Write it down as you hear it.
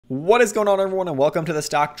What is going on, everyone, and welcome to the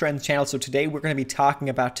Stock Trends channel. So today we're going to be talking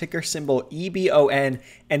about ticker symbol EBON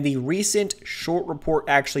and the recent short report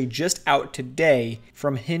actually just out today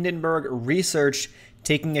from Hindenburg Research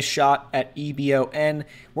taking a shot at EBON.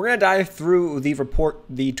 We're going to dive through the report,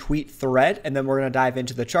 the tweet thread, and then we're going to dive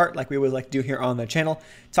into the chart like we always like to do here on the channel,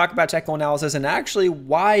 talk about technical analysis and actually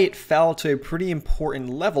why it fell to a pretty important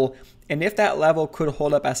level, and if that level could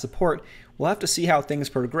hold up as support. We'll have to see how things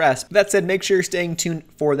progress. That said, make sure you're staying tuned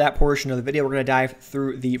for that portion of the video. We're going to dive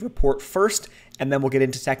through the report first, and then we'll get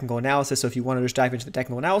into technical analysis. So if you want to just dive into the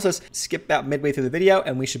technical analysis, skip about midway through the video,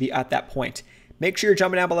 and we should be at that point. Make sure you're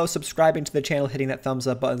jumping down below, subscribing to the channel, hitting that thumbs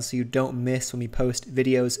up button so you don't miss when we post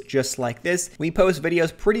videos just like this. We post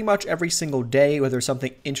videos pretty much every single day, whether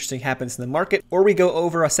something interesting happens in the market, or we go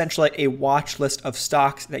over essentially a watch list of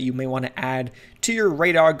stocks that you may want to add to your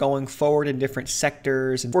radar going forward in different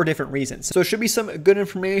sectors and for different reasons. So it should be some good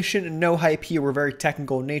information, no hype here. We're very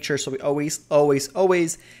technical in nature, so we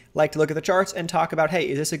always like to look at the charts and talk about, hey,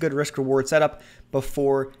 is this a good risk reward setup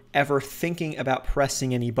before ever thinking about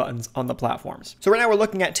pressing any buttons on the platforms. So right now we're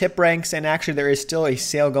looking at tip ranks, and actually there is still a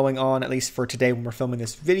sale going on, at least for today when we're filming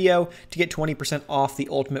this video, to get 20% off the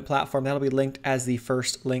Ultimate platform. That'll be linked as the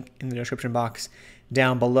first link in the description box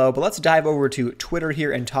down below. But let's dive over to Twitter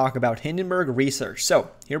here and talk about Hindenburg Research. So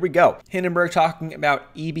here we go. Hindenburg talking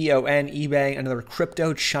about EBON, eBay, another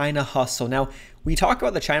crypto China hustle. Now, we talked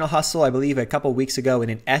about the China hustle, I believe, a couple weeks ago in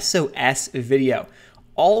an SOS video.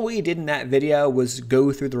 All we did in that video was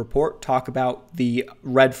go through the report, talk about the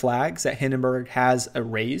red flags that Hindenburg has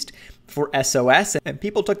raised for SOS, and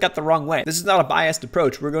people took that the wrong way. This is not a biased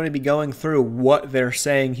approach. We're going to be going through what they're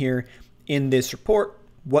saying here in this report,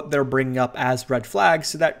 what they're bringing up as red flags,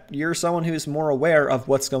 so that you're someone who's more aware of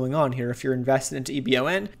what's going on here if you're invested into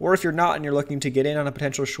EBON, or if you're not and you're looking to get in on a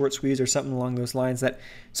potential short squeeze or something along those lines. That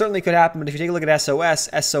certainly could happen. But if you take a look at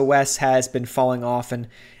SOS has been falling off, and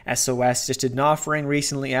SOS just did an offering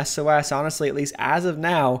recently. SOS, honestly, at least as of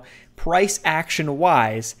now, price action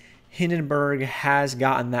wise, Hindenburg has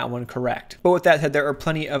gotten that one correct. But with that said, there are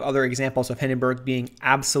plenty of other examples of Hindenburg being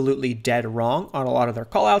absolutely dead wrong on a lot of their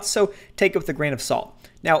callouts, so take it with a grain of salt.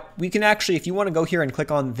 Now, we can actually, if you want to go here and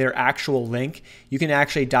click on their actual link, you can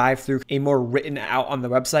actually dive through a more written out on the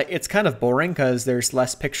website. It's kind of boring because there's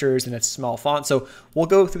less pictures and it's small font. So we'll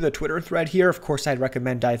go through the Twitter thread here. Of course, I'd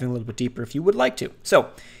recommend diving a little bit deeper if you would like to.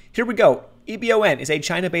 So here we go. EBON is a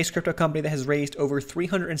China-based crypto company that has raised over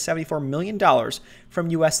 $374 million from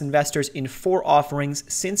U.S. investors in 4 offerings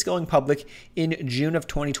since going public in June of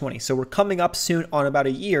 2020. So we're coming up soon on about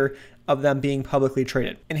a year of them being publicly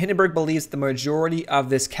traded. And Hindenburg believes the majority of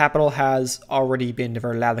this capital has already been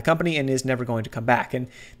diverted out of the company and is never going to come back. And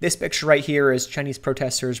this picture right here is Chinese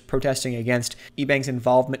protesters protesting against eBank's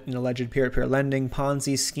involvement in alleged peer-to-peer lending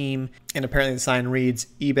Ponzi scheme. And apparently the sign reads,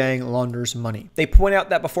 eBank launders money. They point out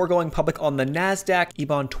that before going public on the NASDAQ,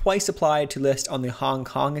 EBON twice applied to list on the Hong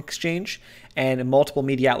Kong exchange, and multiple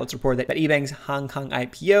media outlets reported that eBank's Hong Kong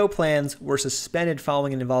IPO plans were suspended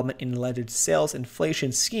following an involvement in an alleged sales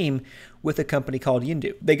inflation scheme with a company called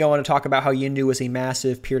Yindu. They go on to talk about how Yindu was a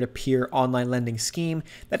massive peer-to-peer online lending scheme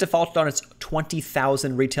that defaulted on its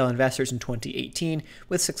 20,000 retail investors in 2018,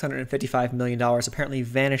 with $655 million apparently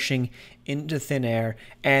vanishing into thin air,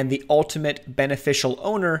 and the ultimate beneficial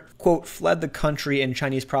owner, quote, fled the country, and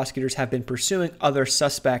Chinese prosecutors have been pursuing other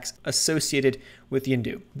suspects associated with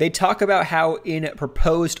Yindu. They talk about how in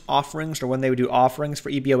proposed offerings, or when they would do offerings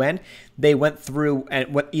for EBON, they went through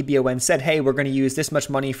and what EBON said, hey, we're going to use this much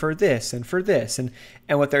money for this and for this. And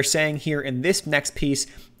what they're saying here in this next piece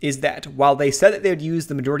is that while they said that they would use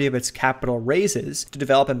the majority of its capital raises to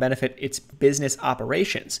develop and benefit its business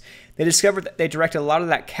operations, they discovered that they directed a lot of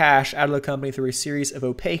that cash out of the company through a series of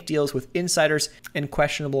opaque deals with insiders and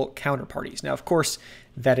questionable counterparties. Now, of course,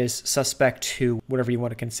 that is suspect to whatever you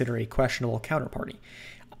want to consider a questionable counterparty.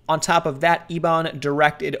 On top of that, EBON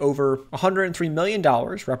directed over $103 million,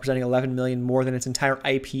 representing $11 million more than its entire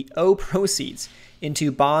IPO proceeds,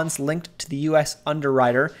 into bonds linked to the U.S.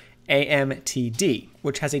 underwriter AMTD,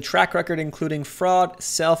 which has a track record including fraud,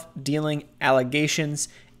 self-dealing allegations,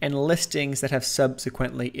 and listings that have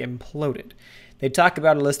subsequently imploded. They talk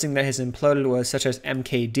about a listing that has imploded was such as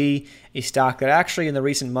MKD, a stock that actually in the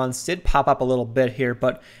recent months did pop up a little bit here,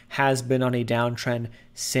 but has been on a downtrend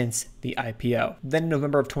since the IPO. Then in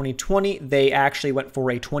November of 2020, they actually went for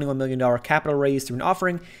a $21 million capital raise through an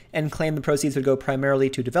offering and claimed the proceeds would go primarily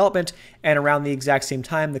to development. And around the exact same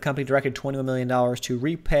time, the company directed $21 million to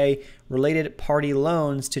repay related party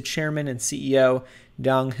loans to chairman and CEO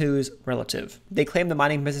Dong Hu's relative. They claim the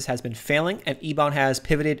mining business has been failing, and EBON has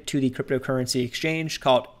pivoted to the cryptocurrency exchange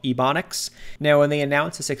called EBONIX. Now, when they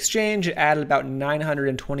announced this exchange, it added about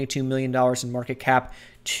 $922 million in market cap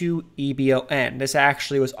to EBON. This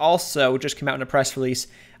actually was also just came out in a press release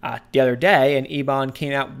the other day, and EBON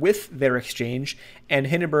came out with their exchange, and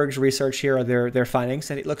Hindenburg's research here are their findings,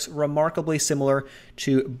 and it looks remarkably similar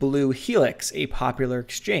to Blue Helix, a popular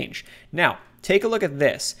exchange. Now, take a look at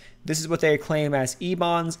this. This is what they claim as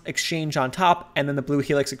EBON's exchange on top, and then the Blue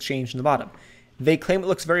Helix exchange on the bottom. They claim it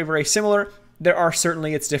looks very, very similar. There are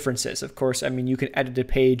certainly its differences. Of course, I mean, you can edit a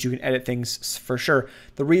page, you can edit things for sure.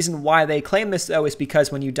 The reason why they claim this, though, is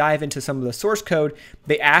because when you dive into some of the source code,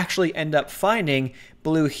 they actually end up finding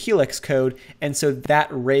Blue Helix code, and so that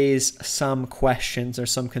raised some questions or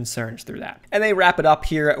some concerns through that. And they wrap it up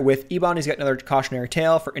here with EBON has got another cautionary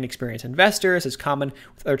tale for inexperienced investors. As common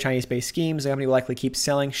with other Chinese-based schemes, the company will likely keep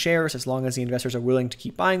selling shares as long as the investors are willing to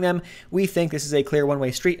keep buying them. We think this is a clear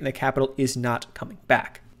one-way street, and the capital is not coming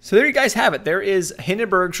back. So there you guys have it. There is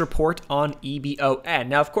Hindenburg's report on EBON.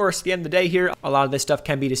 Now, of course, at the end of the day here, a lot of this stuff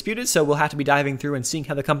can be disputed, so we'll have to be diving through and seeing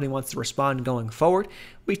how the company wants to respond going forward.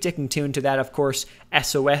 We're sticking tuned to that. Of course,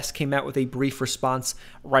 SOS came out with a brief response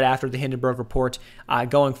right after the Hindenburg report.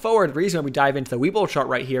 Going forward, the reason we dive into the Webull chart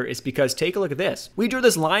right here is because take a look at this. We drew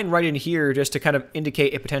this line right in here just to kind of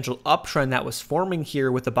indicate a potential uptrend that was forming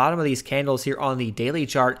here with the bottom of these candles here on the daily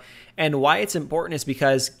chart. And why it's important is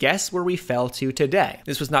because guess where we fell to today?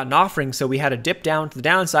 This was not an offering, so we had a dip down to the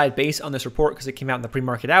downside based on this report because it came out in the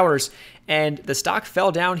pre-market hours. And the stock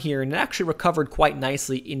fell down here and it actually recovered quite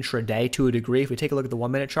nicely intraday to a degree. If we take a look at the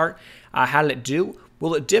 1 minute chart, how did it do?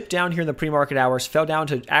 Well, it dipped down here in the pre-market hours, fell down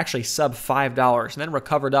to actually sub $5, and then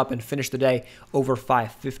recovered up and finished the day over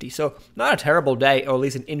 $5.50. So not a terrible day, or at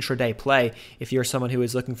least an intraday play if you're someone who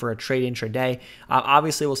is looking for a trade intraday.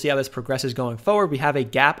 Obviously, we'll see how this progresses going forward. We have a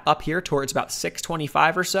gap up here towards about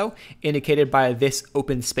 625 or so, indicated by this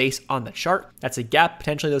open space on the chart. That's a gap.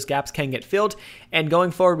 Potentially those gaps can get filled. And going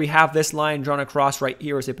forward, we have this line drawn across right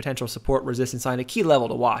here as a potential support resistance line, a key level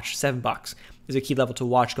to watch, $7 is a key level to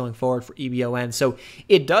watch going forward for EBON. So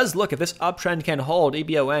it does look, if this uptrend can hold,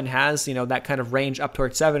 EBON has, that kind of range up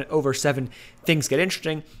towards 7, over 7, things get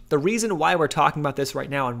interesting. The reason why we're talking about this right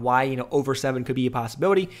now and why, over 7 could be a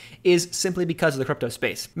possibility is simply because of the crypto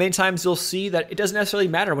space. Many times you'll see that it doesn't necessarily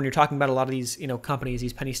matter when you're talking about a lot of these, companies,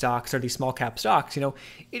 these penny stocks or these small cap stocks,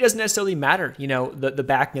 it doesn't necessarily matter, the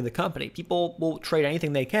backing of the company. People will trade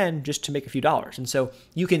anything they can just to make a few dollars. And so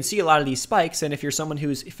you can see a lot of these spikes. And if you're someone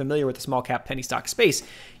who's familiar with the small cap penny stock space,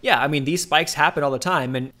 yeah, I mean, these spikes happen all the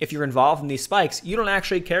time. And if you're involved in these spikes, you don't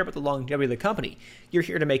actually care about the longevity of the company. You're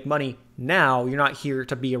here to make money now. You're not here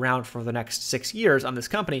to be around for the next 6 years on this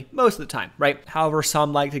company most of the time, right? However,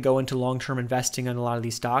 some like to go into long-term investing on a lot of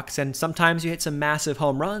these stocks, and sometimes you hit some massive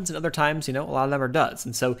home runs, and other times, a lot of them are duds.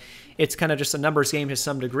 And so it's kind of just a numbers game to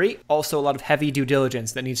some degree. Also, a lot of heavy due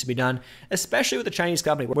diligence that needs to be done, especially with a Chinese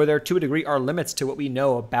company, where there, to a degree, are limits to what we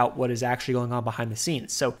know about what is actually going on behind the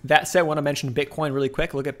scenes. So that said, I want to mention Bitcoin really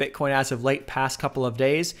quick. Look at Bitcoin as of late past couple of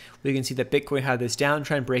days. We can see that Bitcoin had this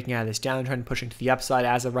downtrend, breaking out of this downtrend, pushing to the upside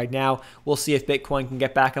as of right now. We'll see if Bitcoin can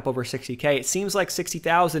get back up over 60K. It seems like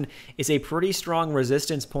 60,000 is a pretty strong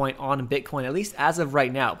resistance point on Bitcoin, at least as of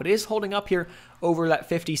right now, but it is holding up here over that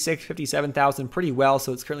 56, 57,000 pretty well.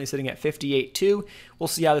 So it's currently sitting at 58.2. We'll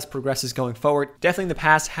see how this progresses going forward. Definitely in the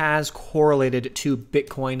past has correlated to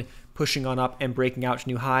Bitcoin pushing on up and breaking out to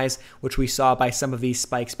new highs, which we saw by some of these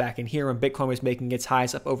spikes back in here when Bitcoin was making its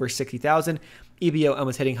highs up over 60,000. EBON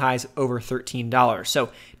was hitting highs over $13. So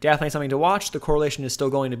definitely something to watch. The correlation is still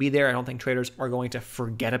going to be there. I don't think traders are going to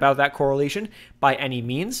forget about that correlation by any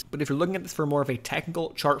means. But if you're looking at this from more of a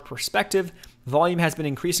technical chart perspective, volume has been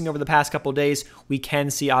increasing over the past couple of days. We can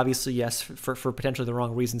see, obviously, yes, for potentially the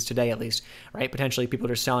wrong reasons today, at least, right? Potentially people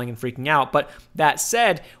are selling and freaking out. But that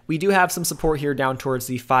said, we do have some support here down towards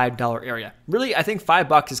the $5 area. Really, I think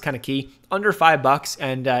 $5 is kind of key. Under $5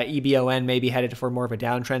 and EBON may be headed for more of a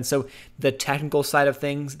downtrend. So the technical side of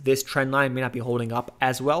things, this trend line may not be holding up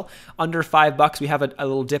as well. Under $5, we have a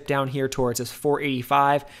little dip down here towards this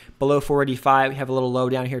 485. Below 485, we have a little low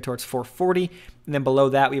down here towards 440. And then below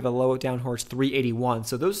that, we have a low down towards 381.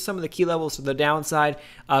 So those are some of the key levels to the downside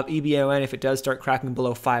of EBON if it does start cracking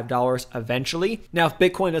below $5 eventually. Now, if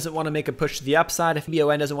Bitcoin doesn't want to make a push to the upside, if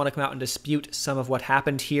EBON doesn't want to come out and dispute some of what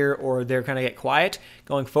happened here, or they're going to get quiet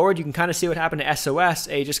going forward, you can kind of see what happened to SOS,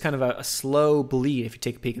 just kind of a slow bleed if you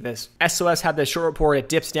take a peek at this. SOS had this short report. It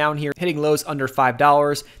dips down here, hitting lows under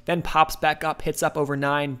 $5, then pops back up, hits up over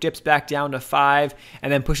 9, dips back down to 5,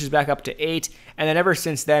 and then pushes back up to 8, And then ever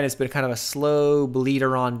since then, it's been kind of a slow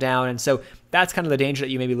bleeder on down. And so that's kind of the danger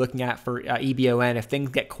that you may be looking at for EBON. If things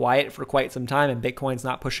get quiet for quite some time and Bitcoin's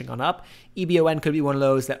not pushing on up, EBON could be one of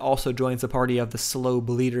those that also joins the party of the slow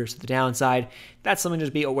bleeders to the downside. That's something to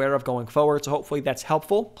just be aware of going forward. So hopefully that's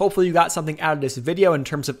helpful. Hopefully you got something out of this video. In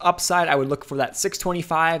terms of upside, I would look for that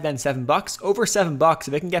 625, then $7. Over $7,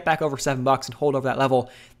 if it can get back over $7 and hold over that level,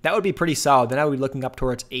 that would be pretty solid. Then I would be looking up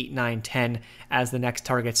towards 8, 9, 10 as the next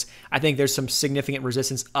targets. I think there's some significant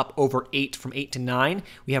resistance up over 8, from 8 to 9.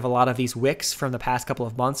 We have a lot of these wicks from the past couple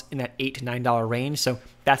of months in that $8 to $9 range. So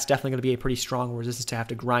that's definitely going to be a pretty strong resistance to have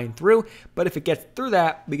to grind through. But if it gets through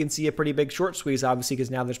that, we can see a pretty big short squeeze, obviously, because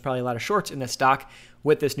now there's probably a lot of shorts in this stock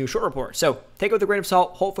with this new short report. So take it with a grain of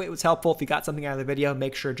salt. Hopefully it was helpful. If you got something out of the video,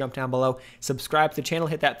 make sure to jump down below, subscribe to the channel,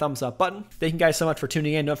 hit that thumbs up button. Thank you guys so much for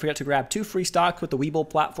tuning in. Don't forget to grab 2 free stocks with the Webull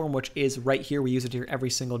platform, which is right here. We use it here every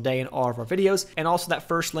single day in all of our videos. And also that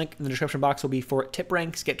first link in the description box will be for tip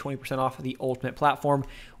ranks. Get 20% off of the ultimate platform.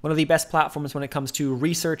 One of the best platforms when it comes to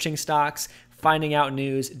researching stocks, finding out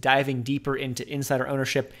news, diving deeper into insider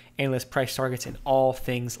ownership, analyst price targets, and all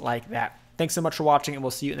things like that. Thanks so much for watching, and we'll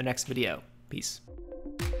see you in the next video. Peace.